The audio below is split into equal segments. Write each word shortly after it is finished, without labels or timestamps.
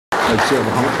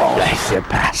Bless you,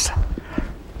 Pastor.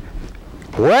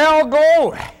 Well,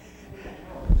 glory.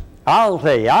 I'll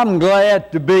tell you, I'm glad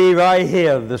to be right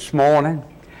here this morning.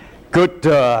 Good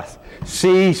to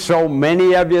see so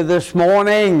many of you this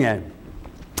morning, and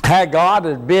how God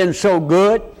has been so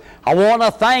good. I want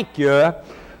to thank you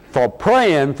for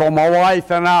praying for my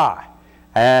wife and I.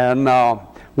 And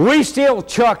we still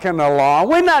chucking along.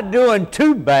 We're not doing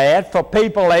too bad for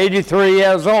people 83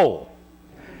 years old.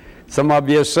 Some of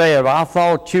you said, I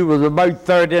thought you was about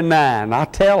 39. I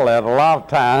tell that a lot of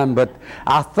time, but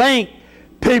I think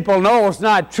people know it's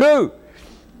not true.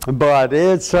 But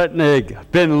it's certainly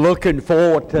been looking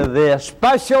forward to this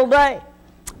special day,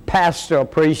 Pastor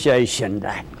Appreciation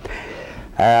Day.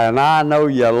 And I know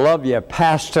you love your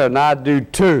pastor, and I do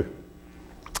too.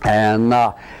 And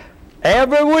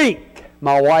every week,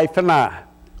 my wife and I,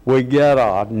 we get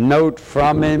a note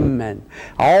from him, and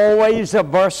always a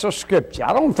verse of Scripture.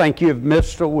 I don't think you've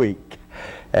missed a week.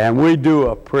 And we do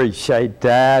appreciate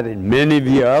that, and many of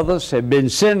you others have been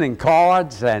sending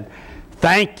cards, and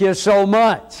thank you so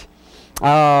much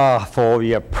for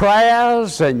your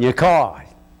prayers and your cards.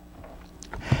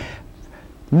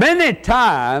 Many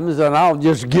times, and I'll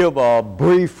just give a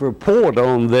brief report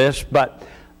on this, but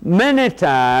many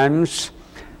times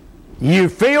you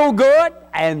feel good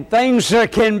and things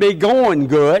can be going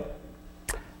good.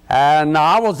 And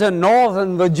I was in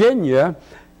Northern Virginia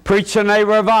preaching a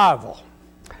revival.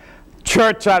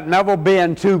 Church I'd never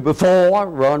been to before,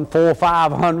 run 400 or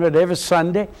 500 every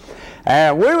Sunday.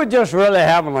 And we were just really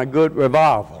having a good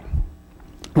revival.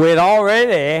 We'd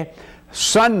already,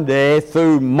 Sunday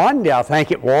through Monday, I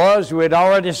think it was, we'd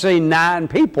already seen 9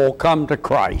 people come to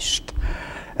Christ.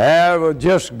 It was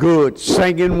just good.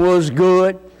 Singing was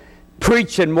good.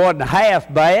 Preaching wasn't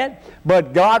half bad,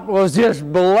 but God was just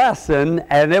blessing,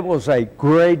 and it was a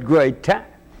great, great time.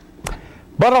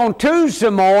 But on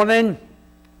Tuesday morning,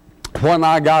 when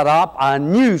I got up, I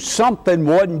knew something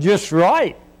wasn't just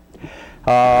right.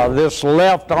 This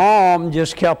left arm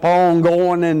just kept on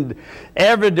going in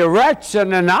every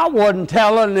direction, and I wasn't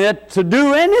telling it to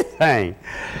do anything,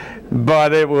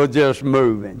 but it was just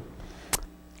moving.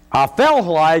 I felt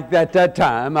like at that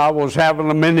time I was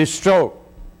having a mini stroke.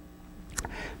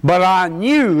 But I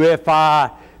knew if I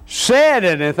said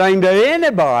anything to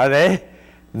anybody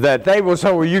that they would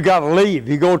say, well, you got to leave.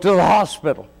 You go to the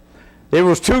hospital. It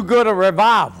was too good a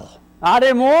revival. I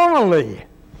didn't want to leave.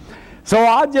 So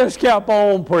I just kept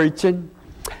on preaching.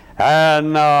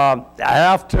 And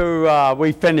after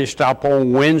we finished up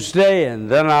on Wednesday, and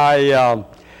then I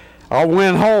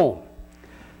went home.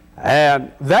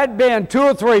 And that being 2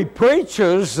 or 3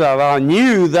 preachers that I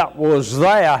knew that was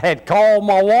there had called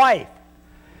my wife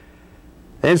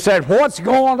and said, what's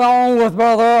going on with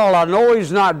Brother Earl? I know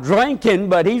he's not drinking,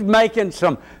 but he's making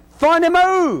some funny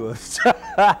moves.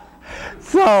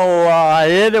 So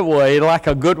anyway, like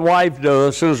a good wife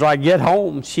does, as soon as I get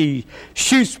home, she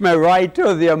shoots me right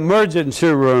to the emergency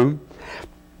room.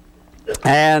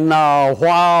 And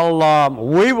while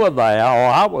we were there, or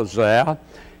I was there,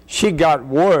 she got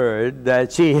word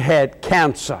that she had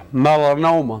cancer,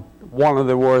 melanoma, one of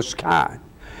the worst kind.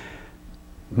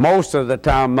 Most of the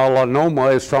time,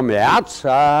 melanoma is from the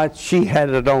outside. She had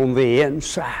it on the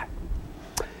inside.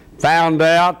 Found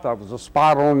out there was a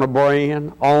spot on the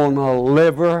brain, on the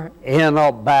liver, in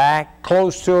her back,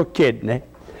 close to a kidney.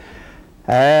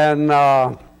 And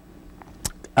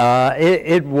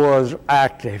it was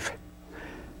active.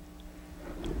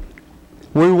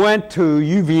 We went to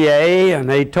UVA, and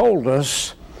they told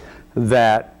us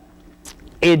that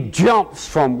it jumps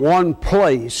from one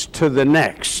place to the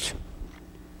next.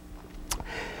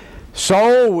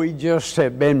 So we just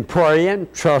have been praying,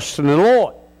 trusting the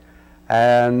Lord.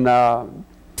 And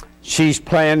she's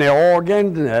playing the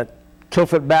organ at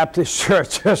Clifford Baptist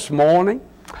Church this morning.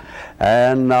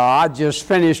 And I just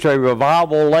finished a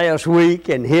revival last week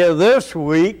and here this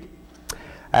week.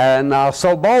 And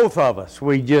so both of us,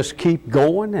 we just keep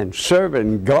going and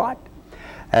serving God.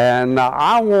 And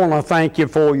I want to thank you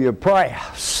for your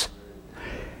prayers.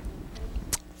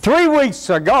 3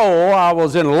 weeks ago, I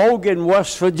was in Logan,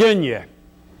 West Virginia.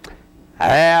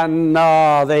 And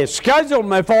they scheduled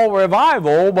me for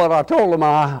revival, but I told them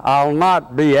I'll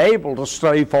not be able to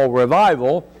stay for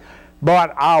revival,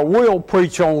 but I will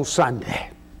preach on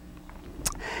Sunday.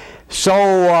 So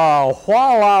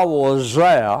while I was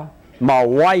there, my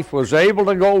wife was able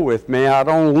to go with me. I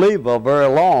don't leave her very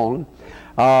long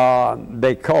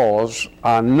because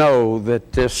I know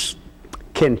that this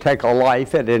can take a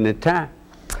life at any time.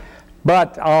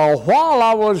 But while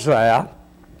I was there,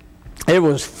 it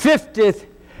was 50th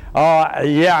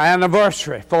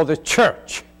anniversary for the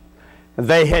church.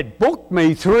 they had booked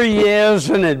me 3 years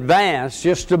in advance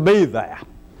just to be there.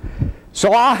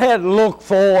 So I had looked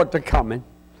forward to coming.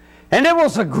 And it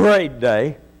was a great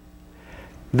day.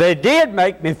 They did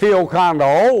make me feel kind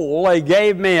of old. They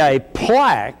gave me a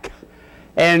plaque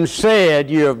and said,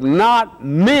 "You have not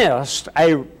missed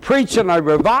preaching a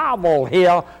revival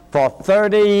here for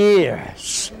 30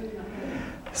 years.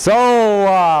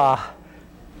 So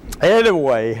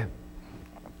anyway,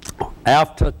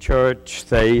 after church,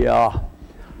 they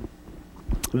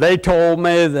told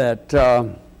me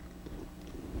that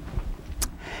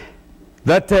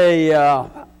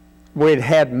we'd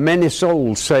had many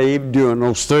souls saved during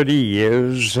those 30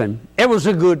 years, and it was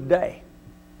a good day.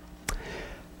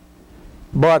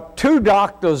 But 2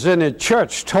 doctors in the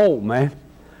church told me,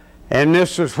 and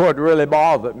this is what really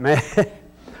bothered me,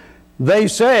 they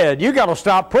said, "You got to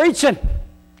stop preaching."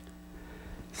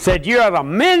 Said, "You had a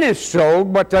mini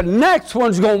stroke, but the next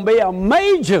one's going to be a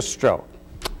major stroke."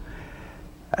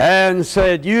 And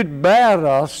said, "You'd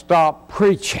better stop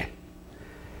preaching."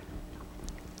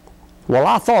 Well,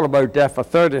 I thought about that for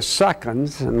 30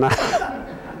 seconds, and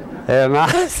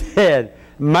I said,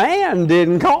 "Man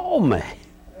didn't call me.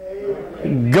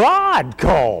 God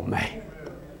called me."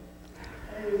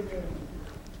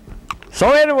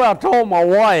 So anyway, I told my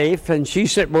wife, and she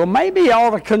said, "Well, maybe you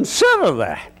ought to consider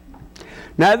that."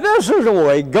 Now, this is the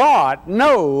way God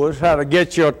knows how to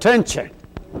get your attention.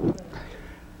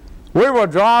 We were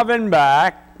driving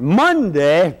back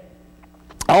Monday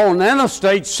on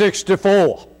Interstate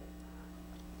 64.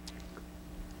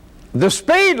 The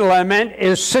speed limit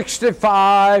is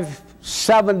 65,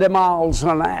 70 miles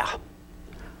an hour.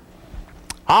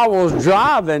 I was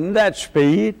driving that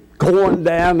speed going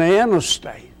down the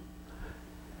interstate.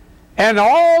 And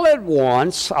all at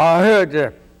once, I heard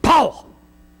the pow!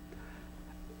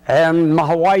 And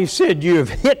my wife said, "You've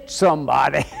hit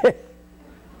somebody."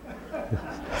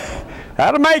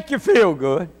 That'll make you feel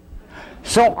good.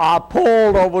 So I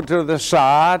pulled over to the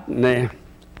side, and the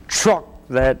truck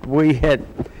that we had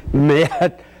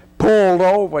met pulled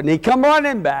over, and he come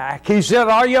running back. He said,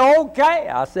 "Are you okay?"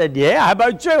 I said, "Yeah, how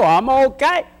about you? I'm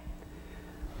okay."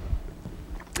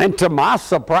 And to my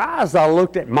surprise, I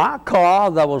looked at my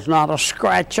car. There was not a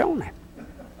scratch on it.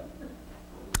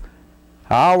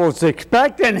 I was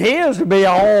expecting his to be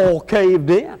all caved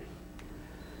in.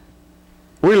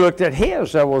 We looked at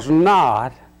his. There was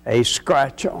not a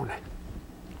scratch on it.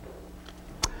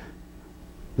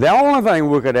 The only thing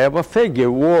we could ever figure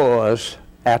was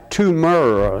our 2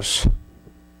 mirrors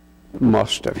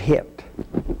must have hit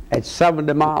at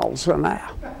 70 miles an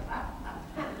hour.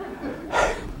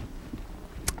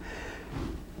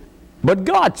 But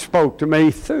God spoke to me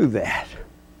through that.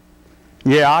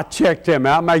 Yeah, I checked him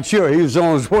out, make sure he was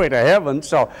on his way to heaven,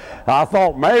 so I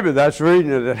thought maybe that's the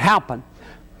reason it had happened.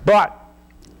 But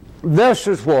this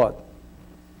is what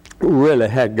really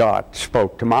had God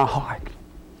spoke to my heart.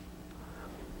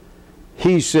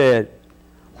 He said,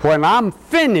 "When I'm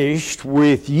finished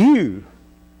with you,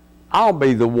 I'll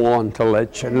be the one to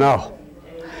let you know.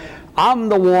 I'm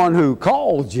the one who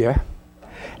called you,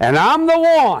 and I'm the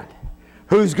one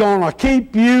who's going to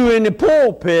keep you in the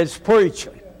pulpits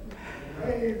preaching."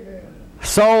 Amen.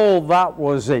 So that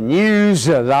was the news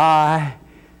that I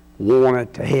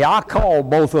wanted to hear. I called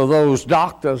both of those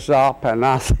doctors up, and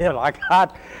I said, I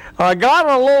got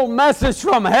a little message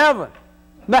from heaven.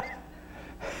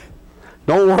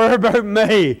 Don't worry about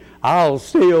me. I'll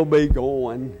still be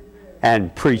going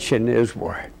and preaching His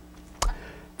Word.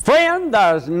 Friend,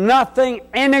 there's nothing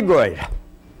any greater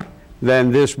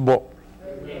than this book.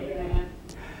 Amen.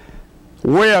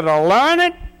 We're to learn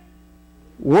it,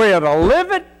 we're to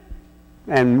live it,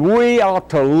 and we are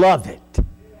to love it,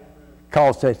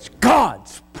 because it's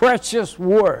God's precious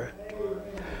Word.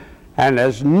 And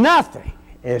there's nothing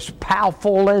as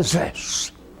powerful as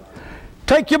this.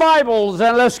 Take your Bibles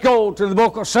and let's go to the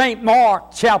book of St.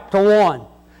 Mark, chapter 1.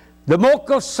 The book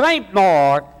of St.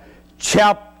 Mark,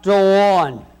 chapter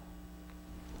 1.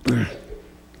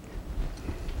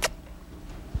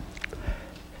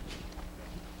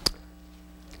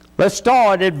 Let's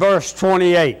start at verse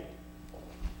 28.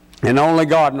 And only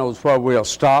God knows where we'll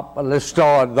stop, but let's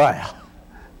start there.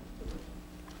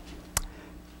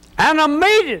 And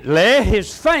immediately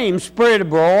his fame spread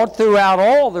abroad throughout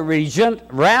all the region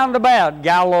round about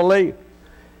Galilee.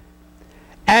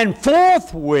 And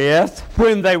forthwith,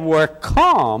 when they were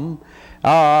come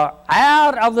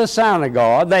out of the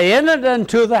synagogue, they entered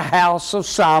into the house of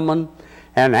Simon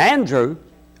and Andrew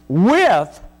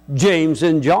with James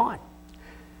and John.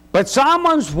 But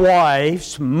Simon's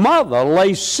wife's mother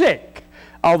lay sick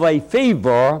of a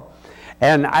fever,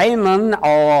 and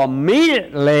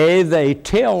immediately they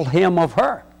tell him of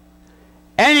her.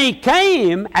 And he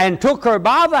came and took her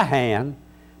by the hand,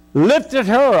 lifted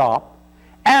her up,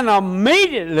 and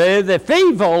immediately the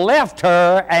fever left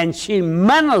her, and she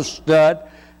ministered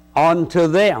unto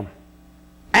them.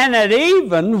 And at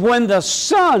even when the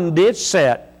sun did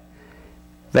set,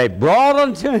 they brought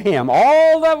unto him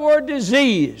all that were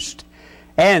diseased,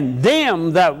 and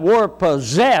them that were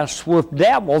possessed with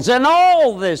devils. And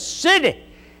all this city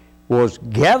was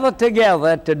gathered together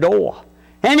at the door.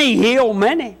 And he healed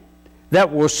many that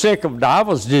were sick of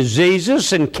divers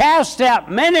diseases, and cast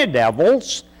out many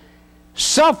devils,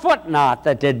 suffered not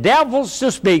that the devils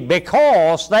to speak,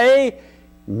 because they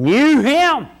knew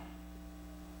him.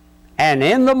 And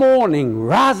in the morning,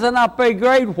 rising up a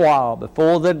great while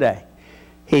before the day,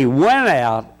 he went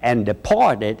out and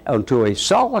departed unto a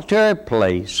solitary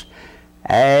place,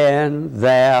 and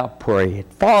there prayed.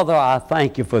 Father, I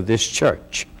thank you for this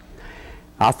church.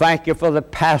 I thank you for the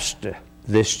pastor of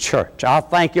this church. I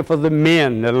thank you for the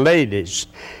men, the ladies.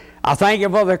 I thank you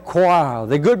for the choir,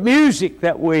 the good music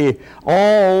that we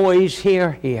always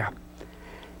hear here.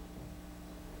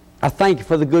 I thank you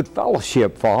for the good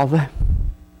fellowship, Father.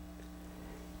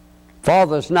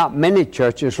 Father, there's not many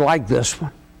churches like this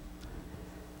one.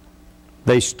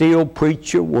 They still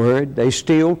preach your word. They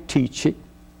still teach it.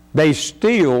 They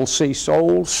still see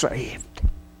souls saved.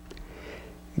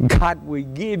 God, we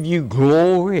give you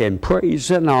glory and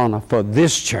praise and honor for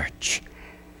this church.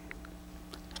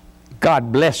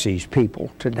 God bless these people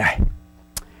today.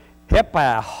 Help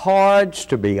our hearts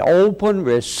to be open,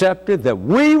 receptive, that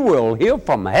we will hear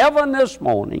from heaven this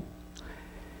morning.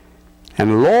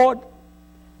 And Lord,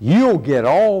 you'll get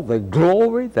all the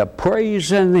glory, the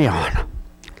praise, and the honor.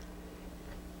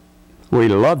 We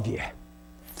love you.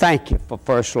 Thank you for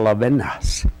first loving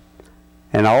us.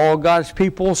 And all God's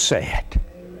people said,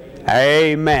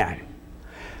 Amen.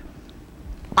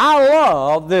 I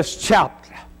love this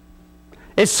chapter.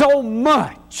 It's so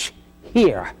much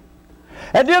here.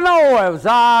 And you know, as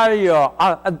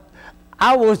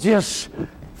I was just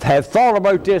have thought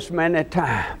about this many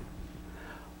times.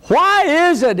 Why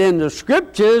is it in the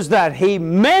Scriptures that he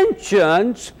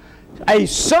mentions a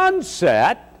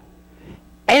sunset,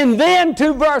 and then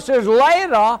 2 verses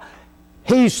later,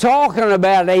 he's talking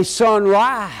about a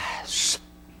sunrise?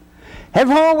 And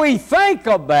when we think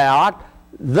about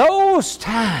those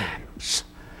times,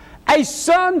 a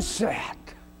sunset,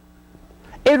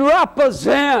 it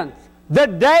represents the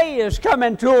day is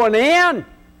coming to an end.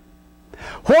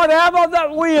 Whatever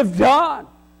that we have done,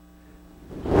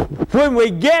 when we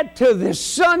get to the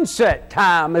sunset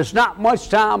time, there's not much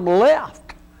time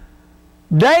left.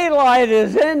 Daylight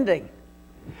is ending.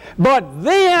 But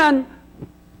then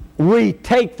we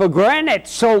take for granted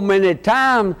so many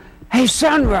times a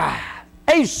sunrise,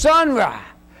 a sunrise.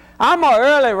 I'm an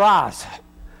early riser.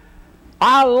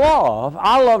 I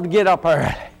love to get up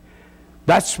early.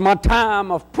 That's my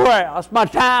time of prayer. That's my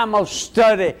time of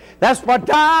study. That's my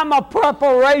time of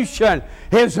preparation.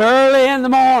 It's early in the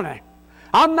morning.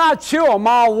 I'm not sure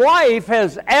my wife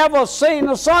has ever seen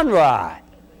a sunrise.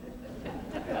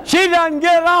 She doesn't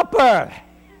get up early.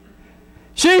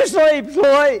 She sleeps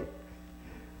late.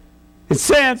 And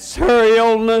since her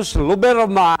illness, a little bit of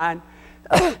mine,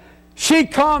 she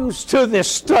comes to this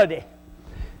study.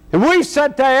 And we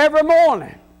sit there every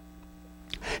morning.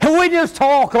 And we just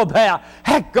talk about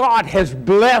how God has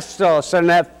blessed us and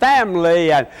that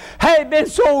family, and how He's been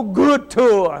so good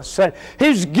to us. And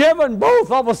He's given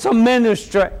both of us a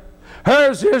ministry.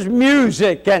 Hers is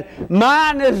music, and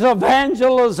mine is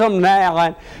evangelism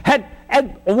now.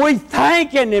 And we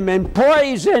thanking Him and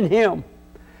praising Him.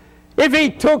 If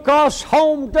He took us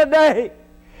home today,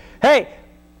 hey,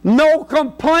 no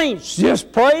complaints,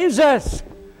 just praise us.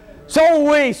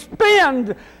 So we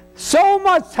spend so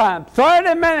much time,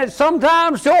 30 minutes,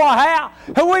 sometimes to a hour,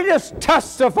 and we just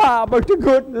testify about the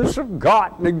goodness of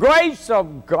God and the grace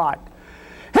of God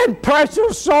and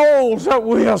precious souls that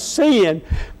we are seeing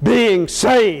being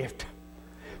saved.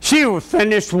 She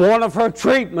finished one of her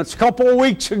treatments a couple of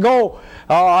weeks ago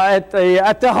at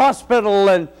the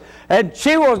hospital, and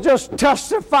she was just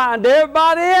testifying to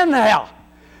everybody in there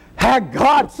how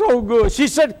God's so good. She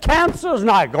said, cancer's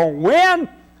not going to win.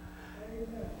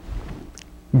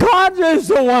 God is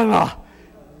the one.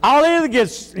 I'll either get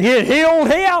healed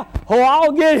here or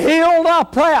I'll get healed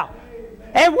up there.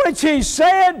 And when she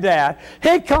said that,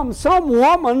 here comes some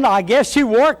woman, I guess she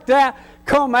worked there,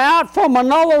 come out from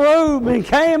another room and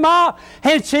came out,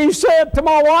 and she said to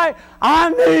my wife, I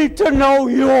need to know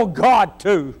your God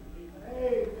too.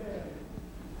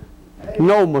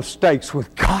 No mistakes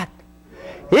with God.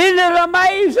 Isn't it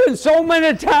amazing? So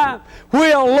many times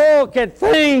we'll look at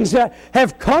things that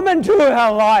have come into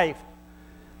our life.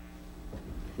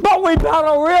 But we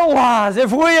better realize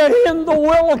if we are in the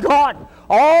will of God,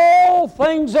 all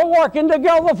things are working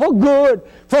together for good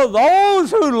for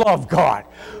those who love God,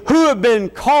 who have been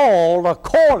called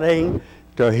according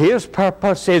to His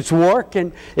purpose. It's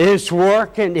working, it's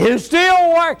working, it's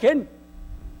still working.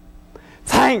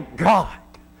 Thank God.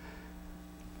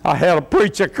 I had a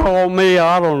preacher call me,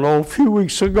 I don't know, a few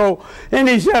weeks ago, and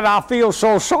he said, I feel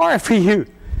so sorry for you.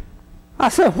 I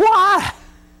said, why?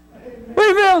 What do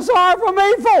you feel sorry for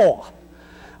me for?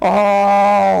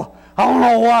 Oh, I don't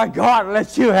know why God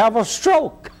lets you have a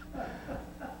stroke.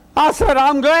 I said,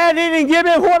 I'm glad He didn't give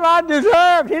me what I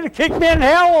deserved. He'd have kicked me in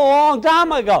hell a long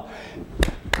time ago.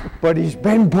 But He's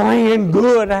been bringing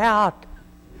good out.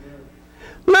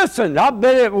 Listen, I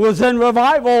bet it was in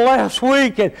revival last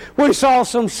week, and we saw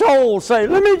some souls say,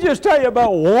 let me just tell you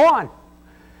about one.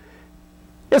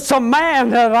 It's a man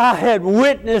that I had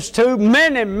witnessed to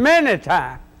many, many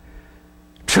times.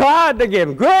 Tried to get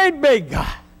him, great big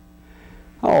guy.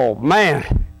 Oh,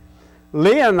 man.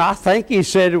 Lynn, I think he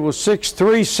said it was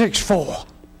 6'3", 6'4".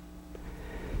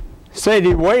 Said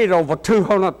he weighed over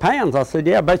 200 pounds. I said,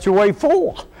 yeah, I bet you weigh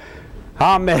 4.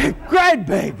 I mean, great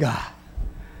big guy.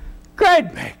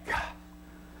 Great big guy.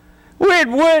 We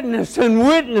had witnessed and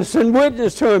witnessed and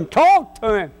witnessed to him, talked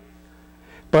to him.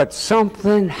 But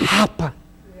something happened.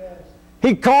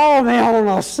 He called me on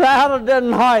a Saturday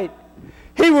night.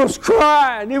 He was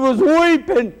crying. He was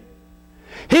weeping.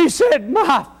 He said,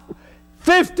 my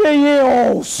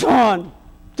 50-year-old son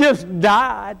just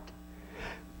died.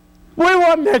 We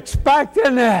wasn't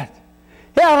expecting it.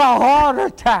 He had a heart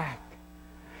attack.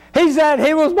 He said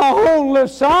he was my only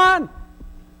son.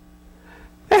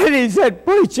 And he said,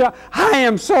 preacher, I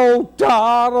am so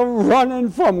tired of running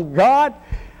from God,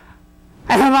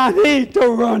 and I need to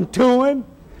run to Him.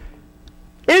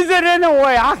 Is there any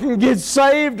way I can get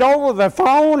saved over the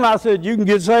phone? I said, you can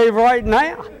get saved right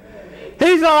now.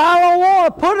 He said, I don't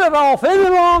want to put it off any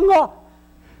longer.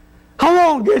 I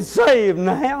want to get saved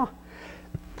now.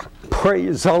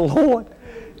 Praise the Lord.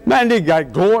 Man, he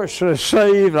got gloriously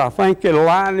saved. I think they're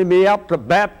lining me up to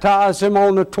baptize him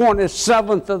on the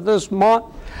 27th of this month.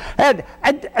 And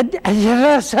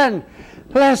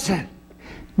listen,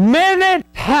 many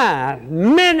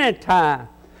times,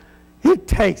 it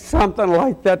takes something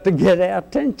like that to get our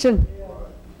attention.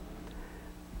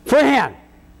 Friend,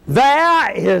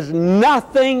 there is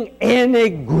nothing any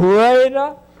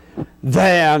greater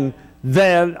than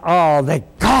the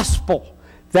gospel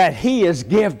that He has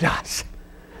given us.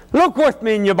 Look with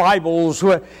me in your Bibles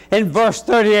in verse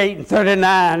 38 and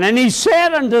 39. And He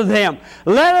said unto them,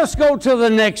 let us go to the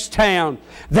next town,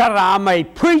 that I may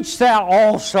preach there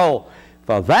also.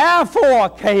 For therefore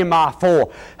came I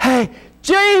forth. Hey,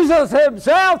 Jesus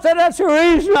Himself said, that's the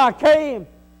reason I came.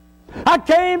 I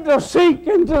came to seek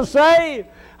and to save.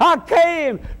 I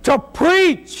came to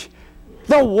preach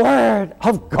the Word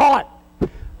of God.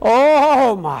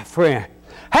 Oh, my friend,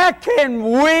 how can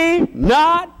we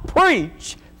not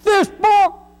preach this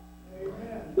book?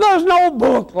 Amen. There's no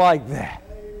book like that.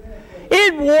 Amen.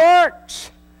 It works.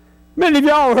 Many of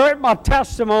y'all heard my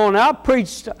testimony. I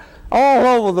preached all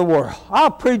over the world. I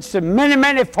preached in many,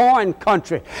 many foreign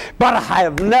countries. But I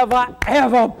have never,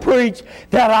 ever preached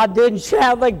that I didn't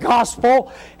share the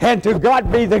gospel. And to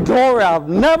God be the glory. I've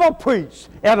never preached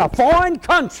in a foreign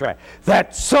country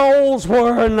that souls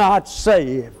were not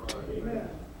saved. Amen.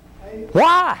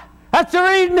 Why? That's the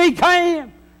reason He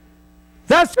came.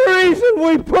 That's the reason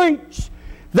we preach.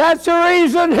 That's the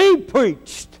reason He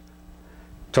preached.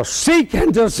 To seek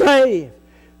and to save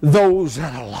those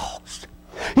that are lost.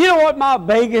 You know what my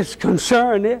biggest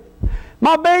concern is?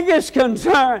 My biggest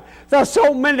concern, there's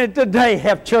so many today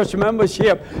have church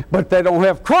membership, but they don't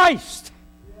have Christ.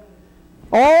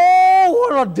 Oh,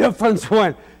 what a difference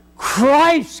when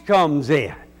Christ comes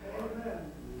in.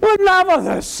 We're never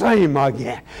the same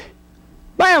again.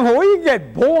 Man, when you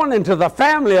get born into the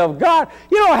family of God,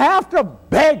 you don't have to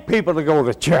beg people to go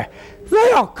to church.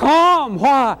 They'll come.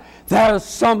 Why? There's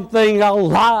something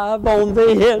alive on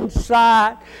the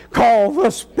inside called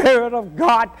the Spirit of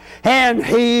God, and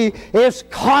He is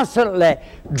constantly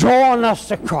drawing us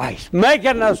to Christ,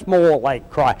 making us more like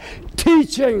Christ,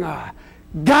 teaching us,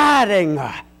 guiding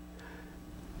us.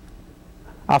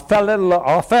 I fell in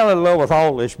love with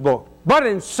all this book. But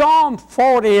in Psalm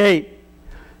 48,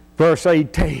 verse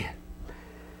 18,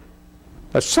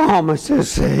 the psalmist is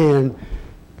saying,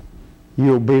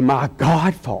 you'll be my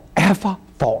God forever,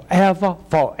 forever,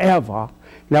 forever.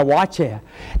 Now watch here.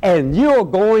 And you're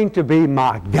going to be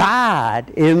my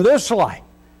guide in this life,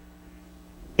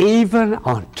 even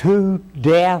unto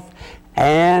death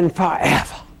and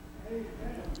forever.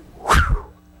 Whew.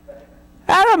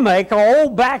 That'll make an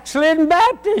old backslidden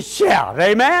Baptist shout.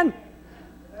 Amen?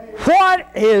 What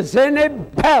is any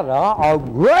better or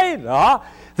greater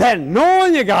than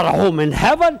knowing you got a home in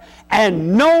heaven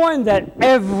and knowing that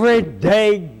every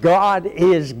day God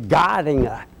is guiding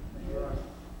us?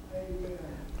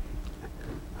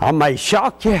 I may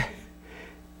shock you.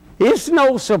 It's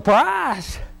no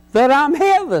surprise that I'm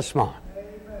here this morning.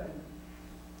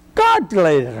 God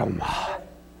laid it on my heart.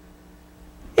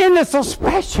 And it's a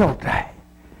special day.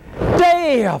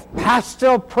 Day of pastor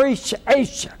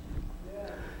appreciation.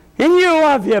 And you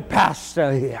love your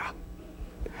pastor here.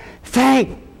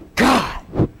 Thank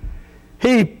God.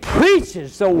 He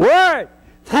preaches the Word.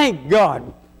 Thank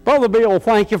God. Brother Bill,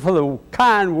 thank you for the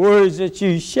kind words that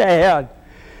you shared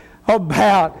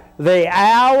about the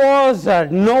hours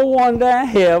that no one down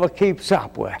here ever keeps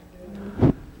up with.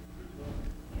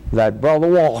 That Brother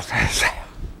Walters.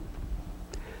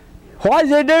 Why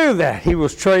did he do that? He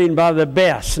was trained by the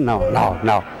best. No.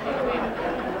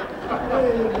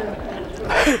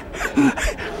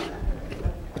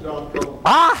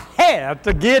 I had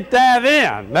to get that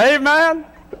in. Amen?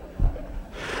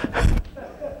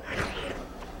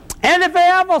 And if he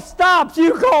ever stops,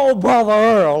 you call Brother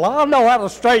Earl. I know how to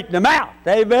straighten him out.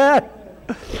 Amen?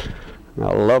 I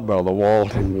love Brother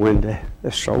Walt and Wendy.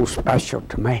 They're so special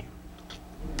to me.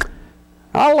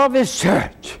 I love his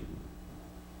church.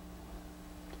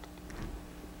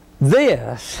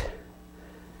 This,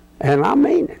 and I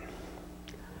mean it,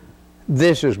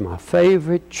 this is my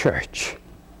favorite church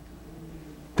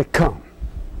to come.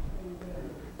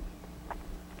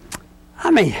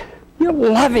 I mean, you're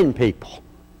loving people.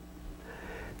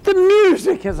 The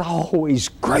music is always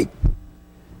great.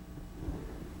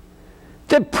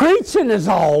 The preaching is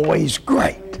always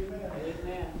great.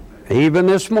 Even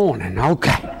this morning,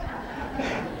 okay.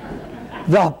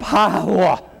 The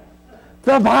power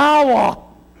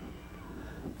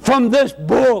from this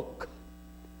book.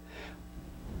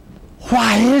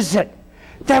 Why is it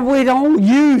that we don't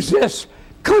use this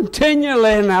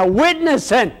continually in our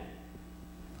witnessing?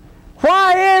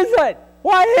 Why is it?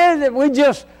 Why is it we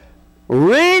just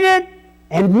read it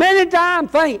and many times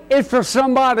think it's for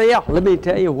somebody else? Let me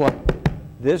tell you what.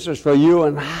 This is for you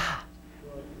and I.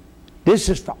 This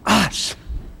is for us.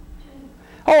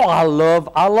 Oh, I love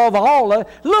all of it.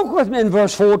 Look with me in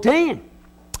verse 14.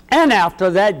 And after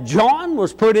that, John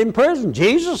was put in prison.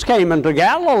 Jesus came into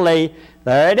Galilee.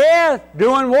 There it is.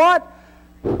 Doing what?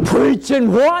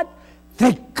 Preaching what?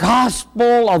 The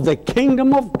gospel of the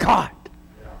kingdom of God.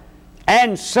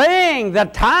 And saying the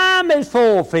time is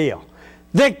fulfilled.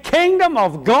 The kingdom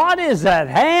of God is at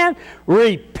hand.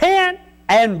 Repent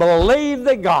and believe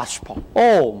the gospel.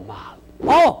 Oh, my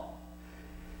Lord.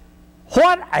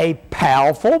 What a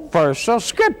powerful verse of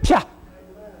Scripture.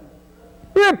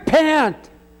 Repent.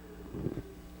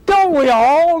 Don't we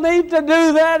all need to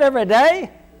do that every day?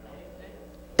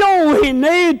 Don't we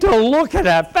need to look at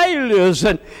our failures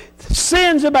and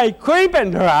sins that may creep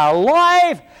into our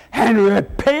life and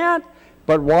repent?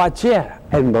 But watch it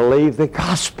and believe the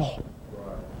gospel.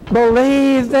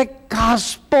 Believe the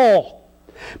gospel.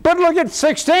 But look at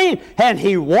 16. And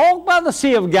he walked by the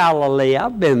Sea of Galilee.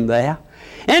 I've been there.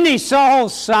 And he saw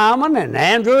Simon and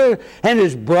Andrew and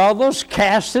his brothers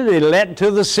casting and let into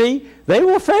the sea. They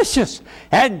were fishers.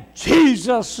 And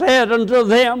Jesus said unto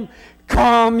them,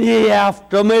 Come ye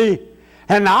after me,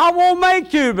 and I will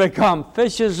make you become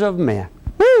fishers of men.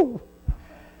 Woo!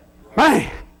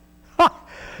 Man!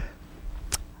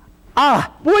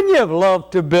 Wouldn't you have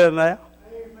loved to have been there?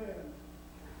 Amen.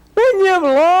 Wouldn't you have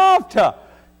loved to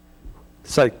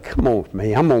say, come on with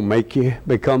me, I'm going to make you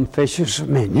become fishers of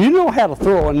men. You know how to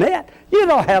throw a net. You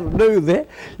know how to do that.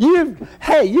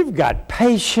 You've got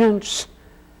patience.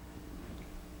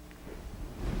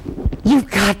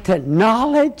 You've got the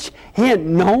knowledge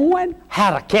in knowing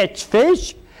how to catch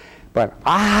fish. But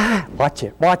watch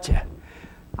it.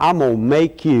 I'm going to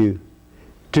make you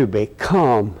to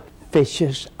become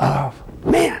fishers of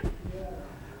men.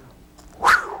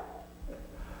 Whew.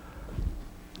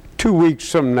 2 weeks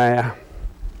from now,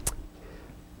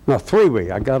 no, 3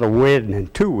 weeks. I got a wedding in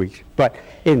 2 weeks. But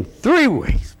in 3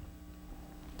 weeks,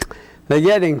 they're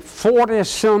getting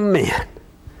 40-some men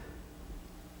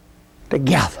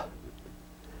together.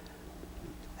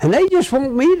 And they just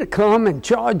want me to come and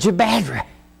charge a battery.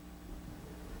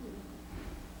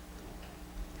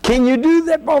 Can you do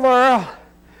that, Brother Earl?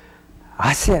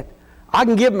 I said, I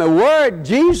can give them a word.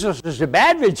 Jesus is the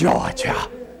battery charger.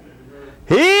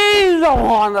 He's the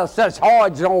one that sets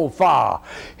hearts on fire.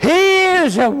 He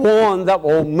is the one that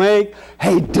will make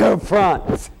a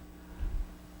difference.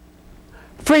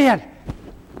 Friend,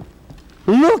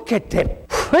 look at the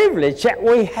privilege that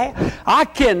we have. I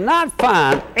cannot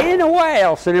find anywhere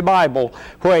else in the Bible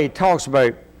where he talks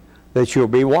about that you'll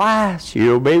be wise.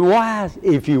 You'll be wise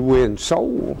if you win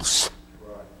souls.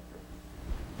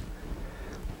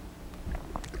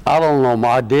 I don't know,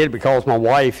 I did because my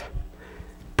wife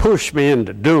pushed me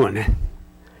into doing it.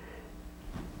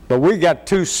 But we got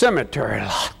 2 cemetery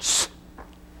lots,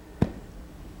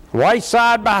 right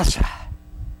side by side.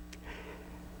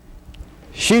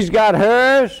 She's got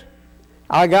hers,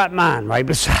 I got mine right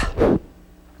beside.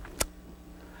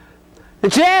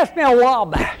 And she asked me a while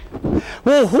back,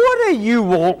 well, what do you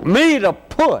want me to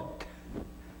put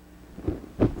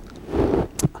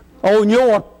on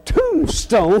your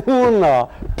tombstone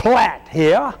plat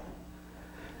here?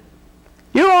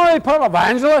 You want me to put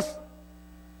evangelist?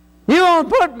 You want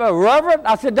to put reverend?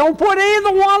 I said, don't put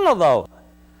either one of those.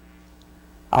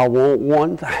 I want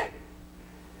one thing.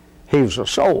 He was a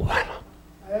soul winner.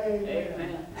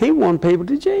 Amen. He won people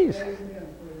to Jesus. Amen.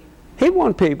 He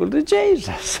won people to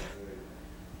Jesus.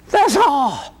 That's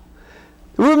all.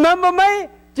 Remember me?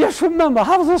 Just remember,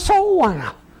 I was a soul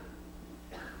winner.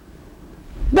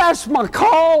 That's my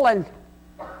calling.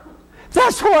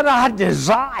 That's what I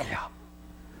desire.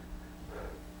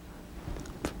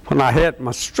 When I had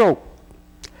my stroke,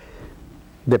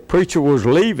 the preacher was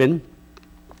leaving,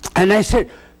 and they said,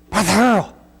 Brother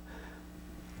Earl,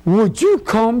 would you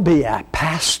come be a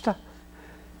pastor?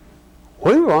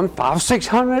 We run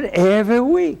 500-600 every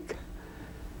week.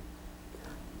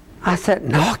 I said,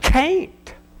 no, I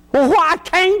can't. Well, why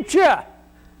can't you?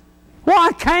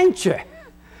 Why can't you?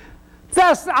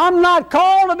 I'm not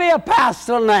called to be a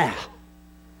pastor now.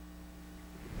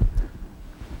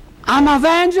 I'm an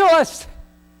evangelist.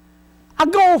 I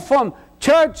go from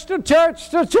church to church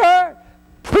to church,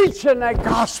 preaching that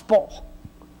gospel.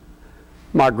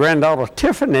 My granddaughter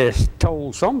Tiffany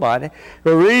told somebody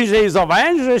the reason he's an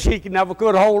evangelist, he never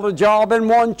could hold a job in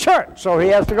one church, so he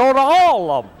has to go to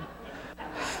all of them.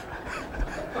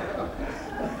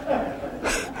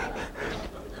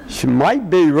 She might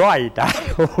be right,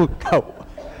 I don't know.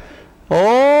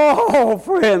 Oh,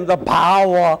 friend, the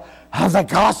power of the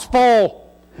gospel.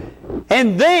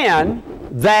 And then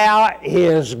there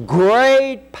is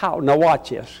great power. Now watch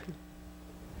this.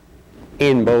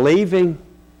 In believing,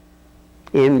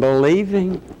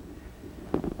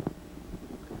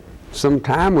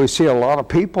 sometimes we see a lot of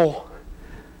people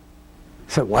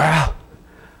say, well,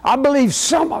 I believe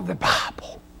some of the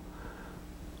Bible,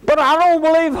 but I don't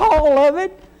believe all of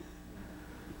it.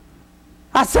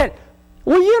 I said,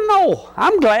 well, you know,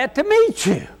 I'm glad to meet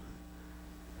you.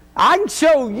 I can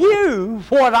show you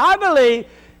what I believe.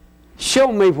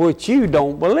 Show me what you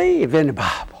don't believe in the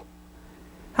Bible.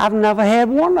 I've never had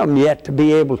one of them yet to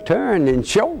be able to turn and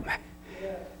show me.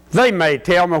 They may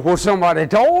tell me what somebody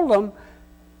told them,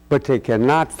 but they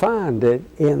cannot find it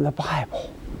in the Bible.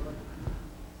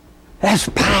 There's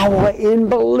power in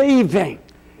believing.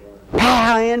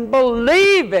 Power in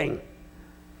believing.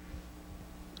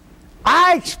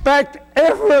 I expect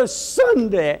every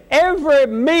Sunday, every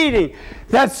meeting,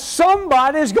 that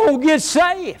somebody's going to get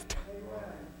saved.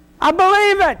 I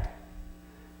believe it.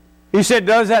 You said,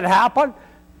 does that happen?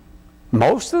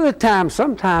 Most of the time,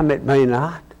 sometime it may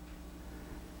not.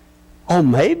 Or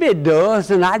maybe it does,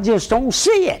 and I just don't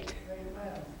see it.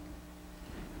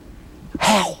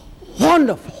 How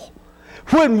wonderful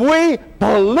when we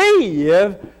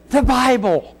believe the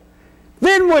Bible.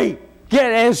 Then we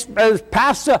get, as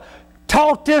Pastor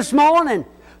taught this morning,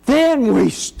 then we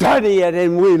study it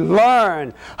and we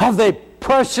learn of the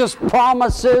precious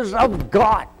promises of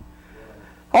God.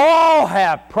 Oh,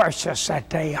 how precious that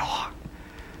they are.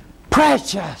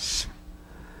 Precious.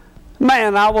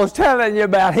 Man, I was telling you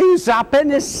about, he's up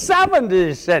in his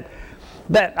 70s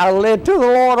that I led to the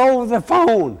Lord over the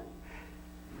phone.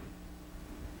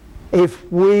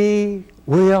 If we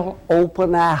will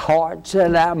open our hearts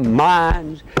and our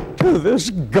minds to this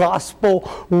gospel,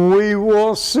 we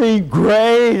will see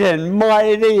great and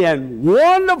mighty and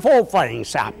wonderful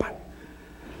things happen.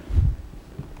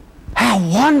 How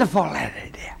wonderful it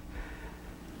is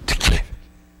to give it.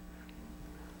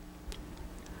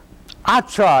 I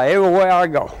try everywhere I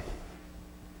go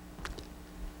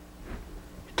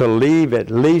to leave at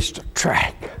least a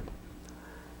track.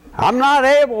 I'm not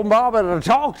able, Bobby, to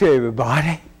talk to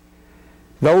everybody.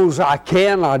 Those I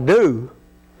can, I do.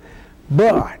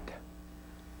 But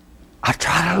I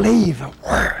try to leave a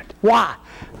word. Why?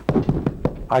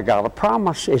 I got a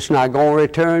promise. It's not going to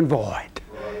return void.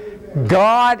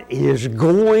 God is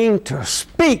going to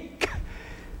speak.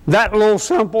 That little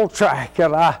simple tract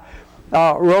that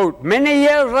I wrote many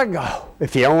years ago,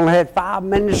 if you only had 5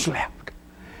 minutes left.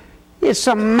 It's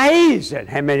amazing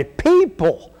how many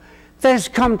people that's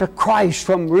come to Christ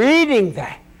from reading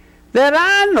that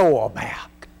I know about.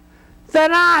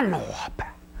 That I know about.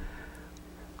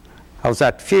 I was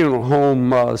at the funeral home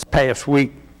this past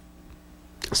week.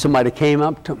 Somebody came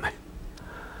up to me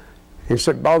and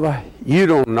said, "Brother, you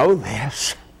don't know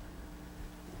this,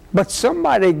 but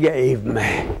somebody gave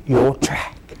me your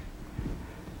tract.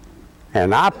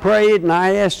 And I prayed and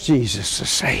I asked Jesus to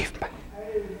save me."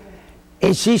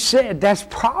 And she said, "That's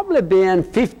probably been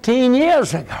 15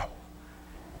 years ago."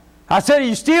 I said, "Are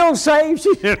you still saved?"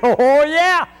 She said, "Oh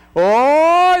yeah,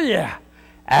 oh yeah.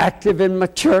 Active in my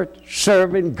church,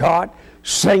 serving God,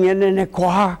 singing in the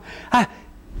choir."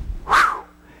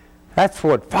 That's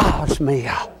what fires me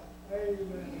up.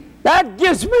 That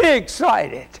gets me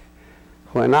excited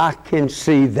when I can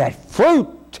see that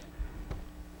fruit.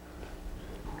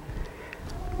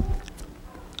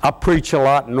 I preach a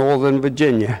lot in Northern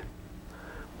Virginia.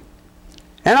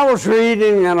 And I was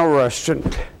reading in a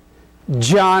restaurant,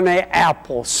 Johnny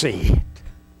Appleseed.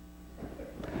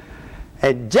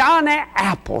 And Johnny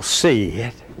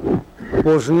Appleseed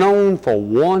was known for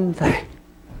one thing: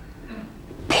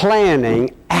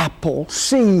 planting apple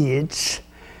seeds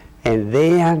and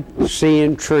then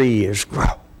seeing trees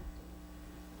grow.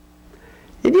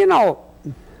 And you know,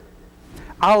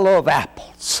 I love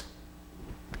apples.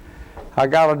 I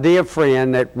got a dear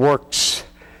friend that works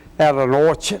at an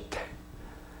orchard,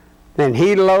 and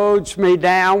he loads me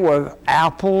down with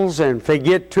apples, and if they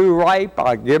get too ripe,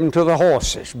 I give them to the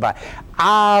horses. But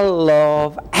I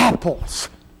love apples.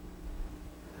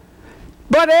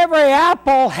 But every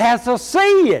apple has a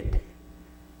seed.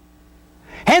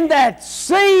 And that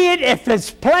seed, if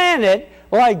it's planted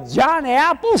like Johnny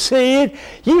Appleseed,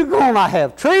 you're going to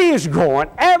have trees growing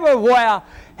everywhere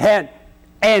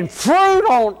and fruit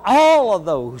on all of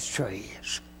those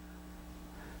trees.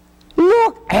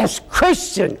 Look, as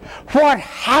Christians, what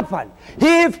happened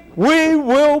if we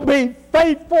will be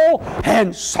faithful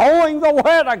and sowing the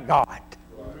Word of God.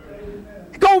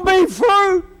 It's going to be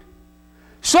fruit.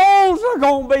 Souls are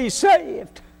going to be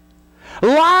saved.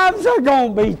 Lives are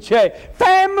going to be changed.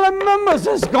 Family members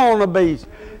is going to be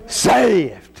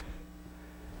saved.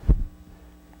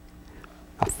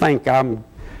 I think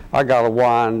I got to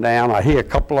wind down. I hear a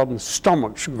couple of them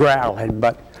stomachs growling,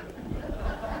 but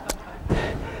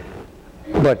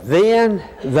then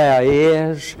there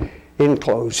is, in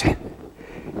closing,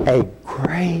 a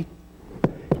great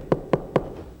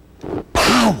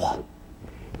power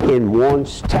in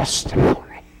one's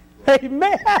testimony.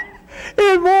 Amen.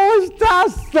 In one's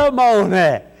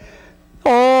testimony.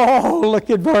 Oh, look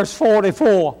at verse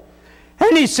 44.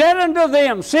 And he said unto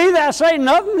them, "See, thou say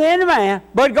nothing to any man,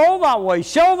 but go thy way,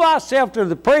 show thyself to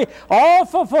the priest,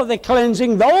 offer for the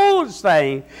cleansing those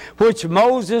things which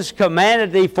Moses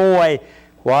commanded thee for a,"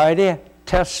 what is it?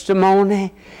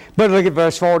 Testimony. But look at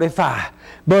verse 45.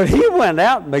 "But he went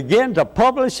out and began to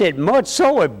publish it, much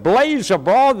so it blazed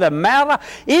abroad the matter,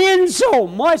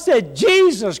 insomuch that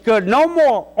Jesus could no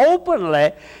more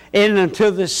openly enter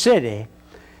into the city,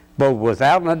 but was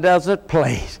out in a desert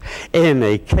place. And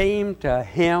they came to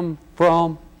him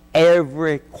from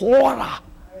every quarter."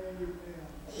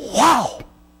 Wow!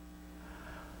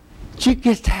 Did you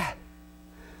get that?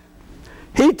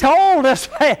 He told us,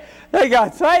 they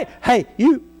got saved. Hey,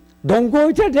 you don't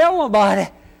go to tell nobody,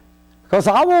 because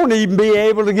I won't even be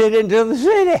able to get into the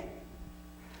city.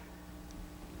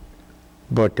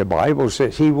 But the Bible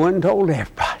says he went and told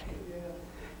everybody.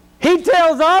 He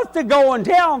tells us to go and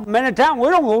tell. Many times we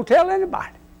don't go tell anybody.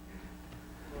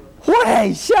 What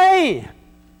a shame.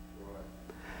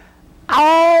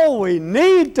 All we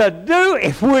need to do,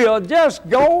 if we'll just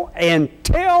go and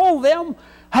tell them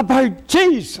about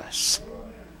Jesus,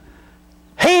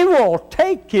 he will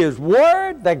take his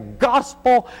word, the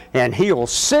gospel, and he'll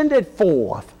send it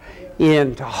forth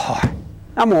into heart.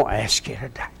 I'm going to ask you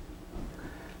today.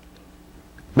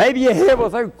 Maybe you're here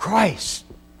without Christ.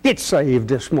 Get saved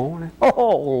this morning.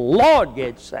 Oh, Lord,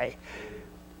 get saved.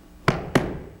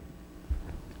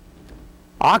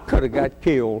 I could have got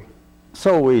killed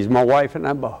so easy, my wife and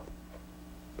I both.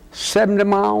 70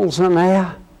 miles an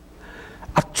hour,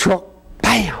 a truck,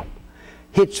 bam,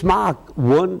 hits my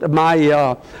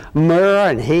mirror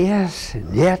and his,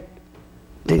 and yet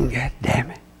didn't get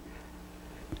damaged.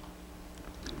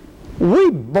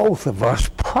 We, both of us,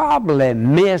 probably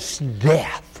missed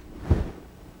death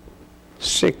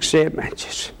 6, 7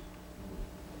 inches.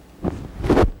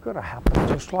 Could have happened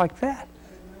just like that.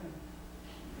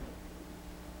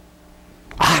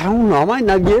 I don't know, I might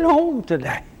not get home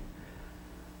today.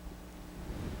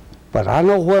 But I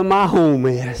know where my home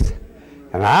is.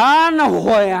 And I know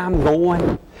where I'm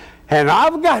going. And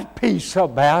I've got peace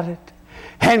about it.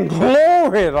 And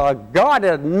glory to God,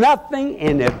 there's nothing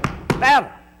in it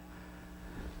better.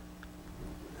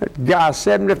 That guy,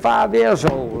 75 years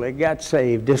old, he got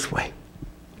saved this way.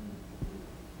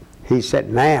 He said,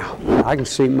 now I can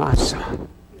see my son.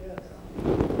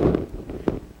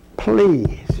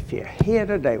 Please, if you're here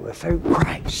today without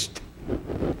Christ.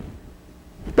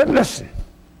 But listen,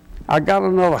 I got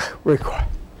another request.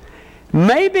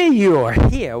 Maybe you're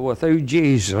here without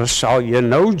Jesus, or you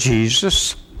know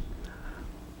Jesus,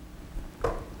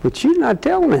 but you're not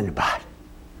telling anybody.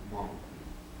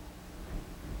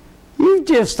 You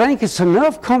just think it's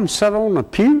enough, come sit on the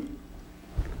pew.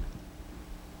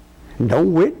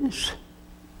 Don't witness.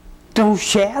 Don't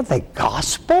share the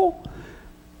gospel.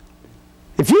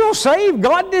 If you're saved,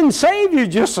 God didn't save you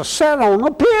just to sit on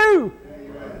the pew.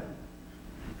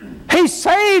 He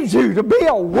saved you to be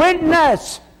a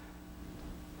witness.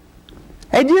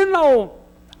 And you know,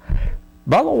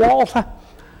 Brother Walter,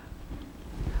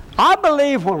 I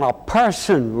believe when a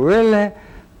person really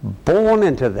born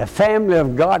into the family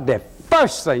of God, the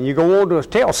first thing you're going to want to do is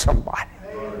tell somebody.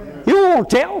 Amen. You want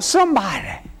to tell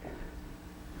somebody.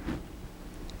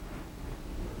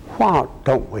 Why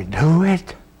don't we do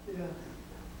it? Yeah.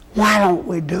 Why don't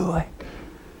we do it?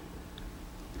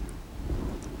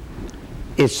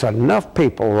 It's enough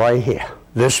people right here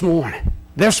this morning.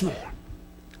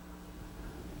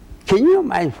 Can you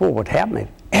imagine what would happen if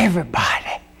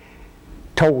everybody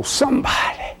told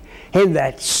somebody, and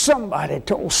that somebody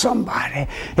told somebody,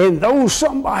 and those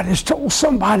somebodies told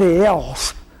somebody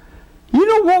else? You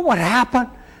know what would happen?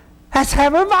 That's how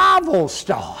revival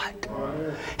start.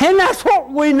 And that's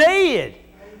what we need.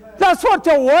 That's what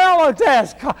the world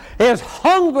is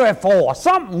hungry for,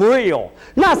 something real.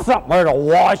 Not something out of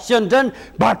Washington,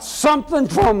 but something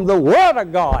from the Word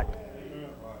of God.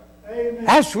 Amen.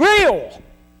 That's real.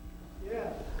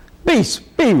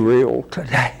 Be real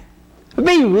today.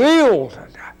 Be real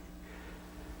today.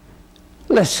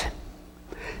 Listen,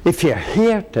 if you're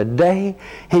here today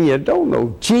and you don't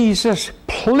know Jesus,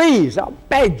 please, I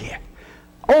beg you,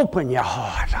 open your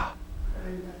heart up.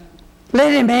 Amen.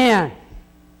 Let Him in.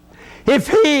 If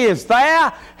He is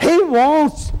there, He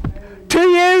wants to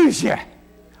use you.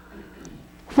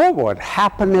 What would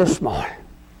happen this morning?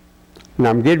 And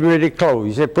I'm getting ready to close.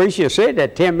 You said, Preacher, you said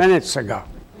that 10 minutes ago.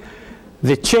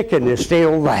 The chicken is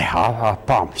still there, I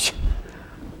promise you.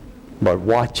 But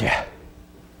watch it.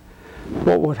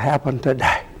 What would happen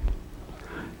today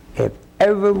if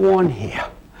everyone here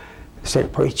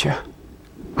said, Preacher,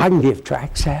 I can give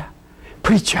tracts out.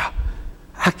 Preacher,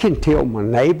 I can tell my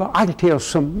neighbor. I can tell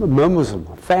some members of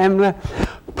my family.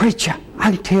 Preacher,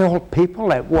 I can tell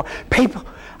people at work. People,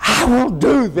 I will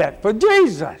do that for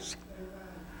Jesus.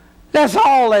 That's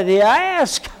all that He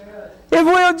asks. If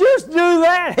we'll just do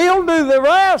that, He'll do the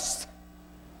rest.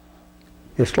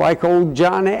 It's like old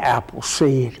Johnny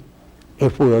Appleseed.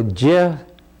 If we'll just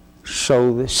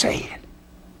sow the seed.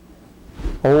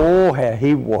 Oh, how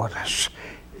He waters.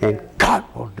 And God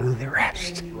will do the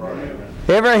rest.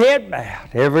 Every head bowed,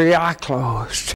 every eye closed.